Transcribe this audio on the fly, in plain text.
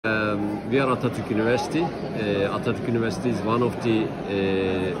We are Atatürk University. Atatürk University is one of the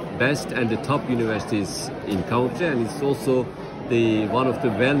best and the top universities in country, and it's also one of the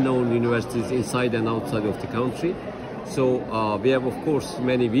well-known universities inside and outside of the country. So we have, of course,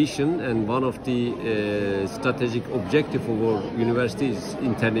 many vision, and one of the strategic objective of our university is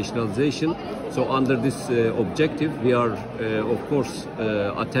internationalization. So under this objective, we are, of course,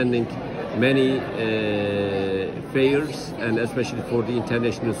 attending many fairs, and especially for the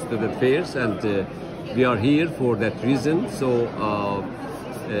international student fairs, and we are here for that reason. So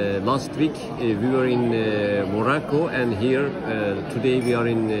last week we were in Morocco, and here today we are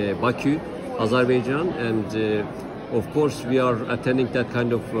in Baku, Azerbaijan, and of course we are attending that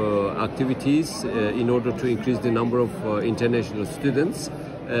kind of activities in order to increase the number of international students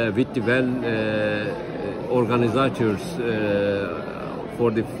with the well organizers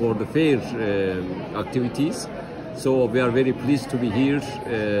for the fair activities. So we are very pleased to be here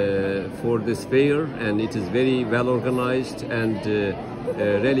for this fair, and it is very well organized, and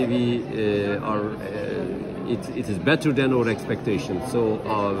really we are. It is better than our expectations. So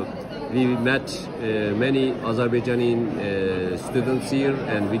we met many Azerbaijani students here,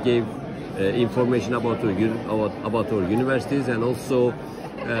 and we gave information about our universities, and also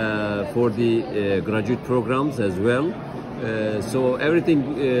for the graduate programs as well. So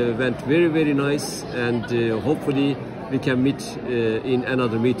everything went very nice, and hopefully we can meet in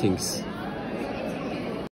another meetings.